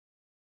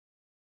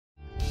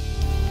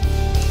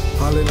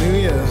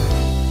Hallelujah.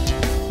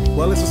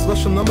 Well, it's a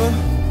special number.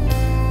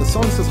 The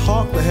song says,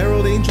 Hark, the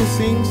Herald angel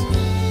sings,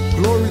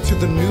 glory to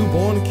the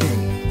newborn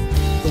King.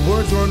 The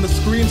words are on the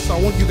screen, so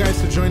I want you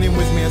guys to join in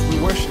with me as we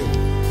worship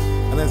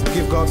and as we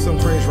give God some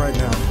praise right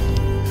now.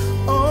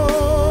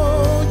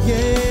 Oh,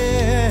 yeah.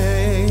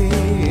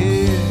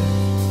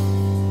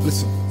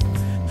 Listen.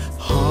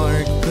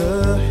 Hark,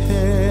 the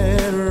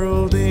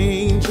herald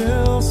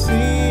angels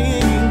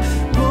sing,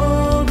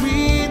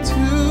 glory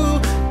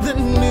to the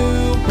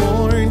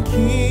newborn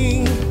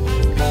King.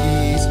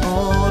 Peace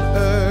on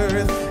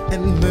earth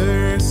and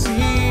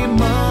mercy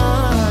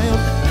mild,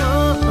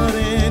 God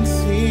and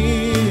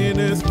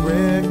sinners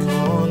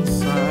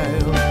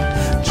reconciled.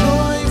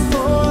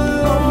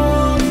 Joyful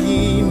all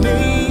ye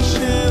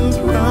nations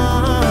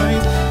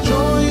rise,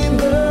 join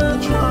the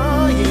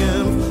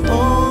triumph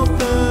of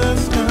the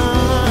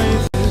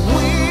skies.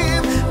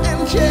 With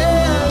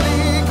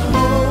angelic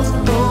hosts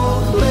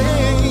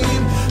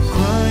proclaim,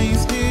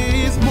 Christ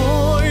is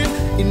born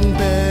in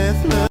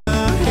Bethlehem.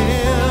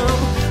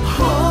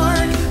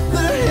 Hark,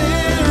 the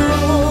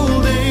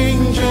herald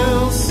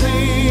angels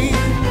sing,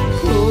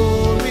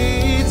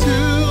 glory to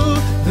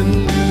the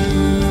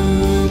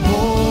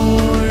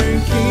newborn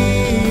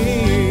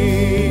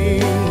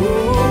King.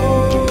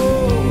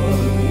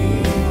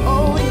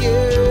 Oh,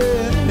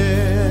 yeah.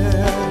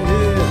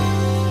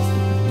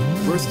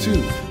 Verse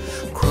 2.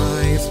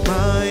 Christ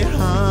my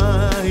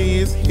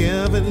highest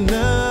heaven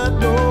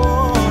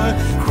adore,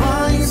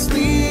 Christ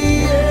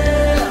the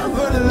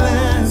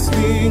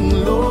everlasting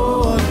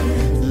Lord.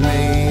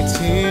 Late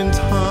in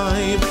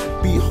time,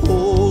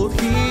 behold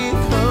he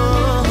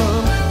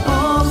come,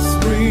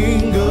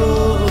 offspring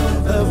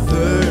of a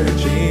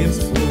virgin's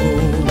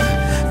womb.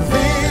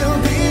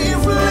 Veiled in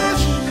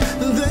flesh,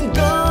 the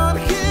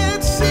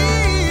Godhead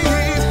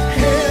sees,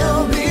 hail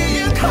the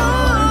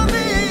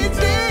incarnate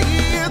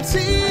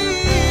deity.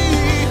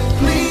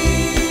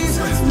 Please,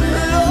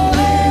 Lord,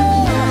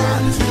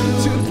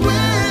 to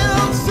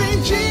dwell,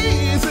 Saint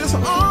Jesus,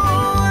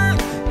 our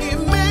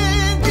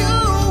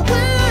Emmanuel.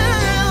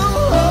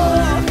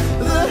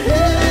 The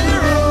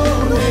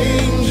herald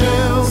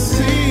angels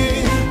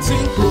sing,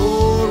 sing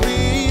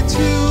glory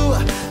to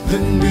the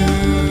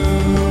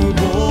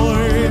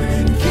newborn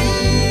King.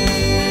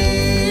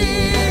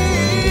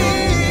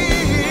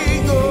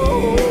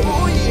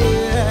 Oh,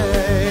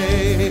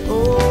 yeah.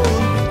 Oh,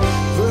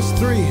 verse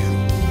 3.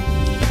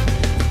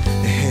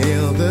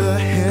 Hail the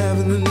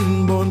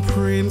heaven-born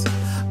Prince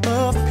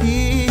of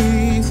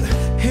Peace.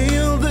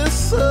 Hail the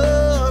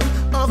Son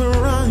of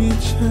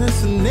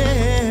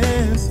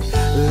righteousness.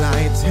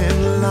 Light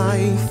and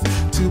life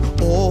to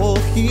all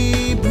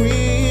he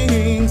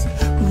brings.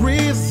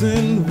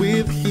 Risen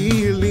with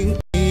healing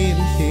in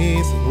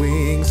his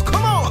wings.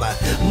 Come on!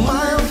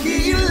 While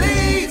he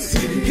lays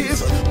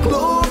his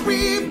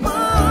glory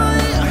by,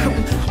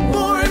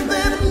 more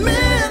than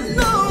men,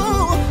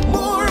 no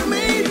more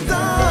may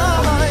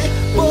die.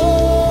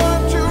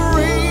 Born to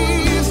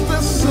raise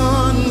the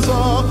sons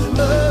of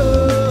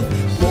earth,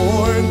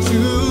 born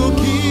to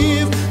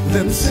give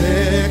them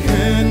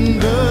second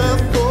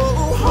birth.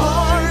 Oh,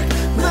 hark,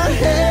 the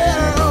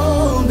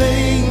herald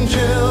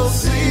angels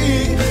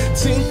sing,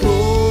 sing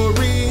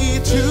glory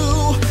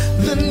to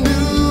the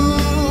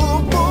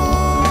newborn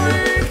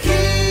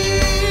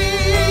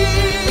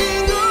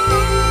King.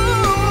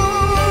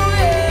 Oh,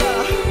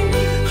 yeah.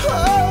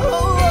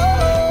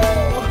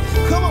 Oh,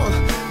 come on,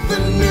 the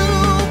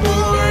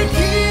newborn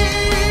King.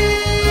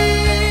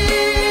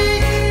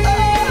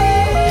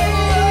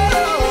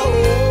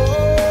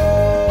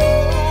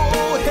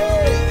 Oh,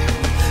 hey,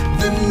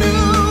 the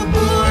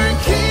newborn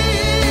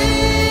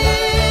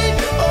King.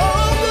 Oh,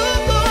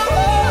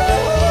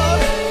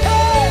 Lord,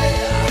 hey,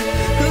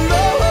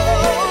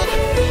 Lord.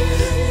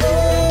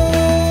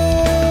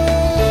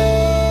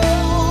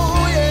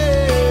 Oh,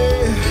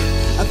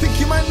 yeah. I think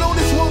you might know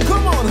this one.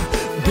 Come on.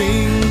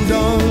 Ding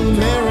dong,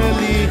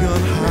 merrily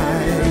on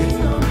high.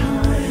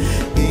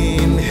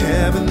 In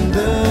heaven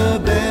the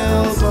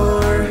bells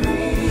are.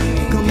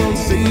 Come on,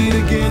 say it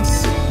again.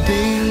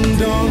 Ding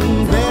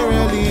dong,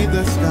 merrily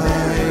the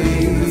sky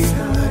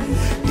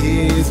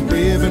is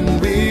riven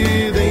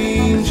with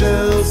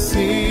angels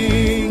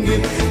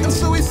singing. And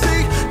so we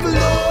sing, Gloria,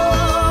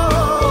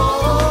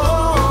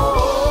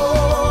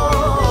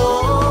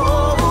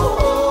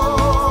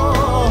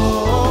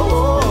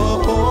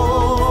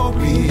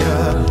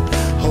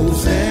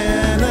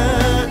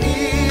 Hosanna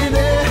in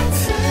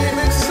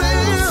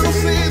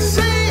excelsis,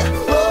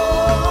 oh,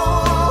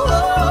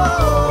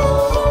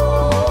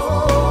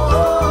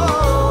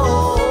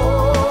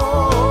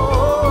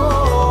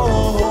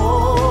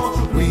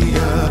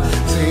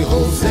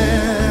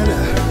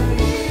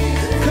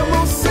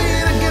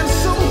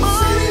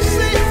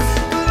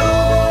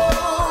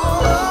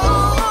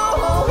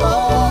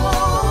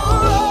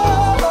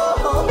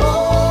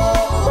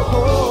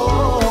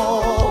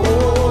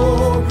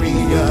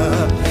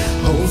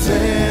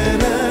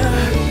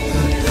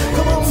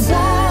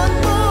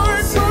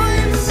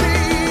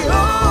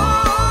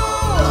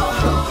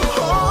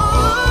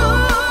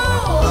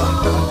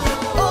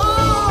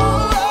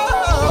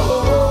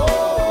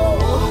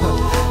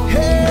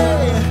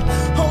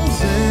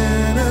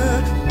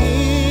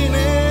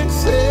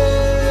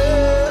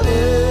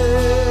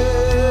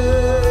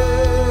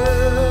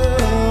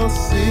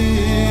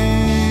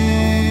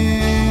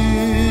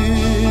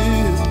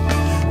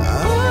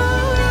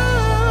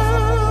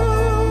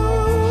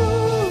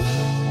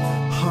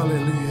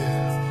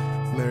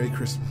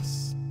 Christmas.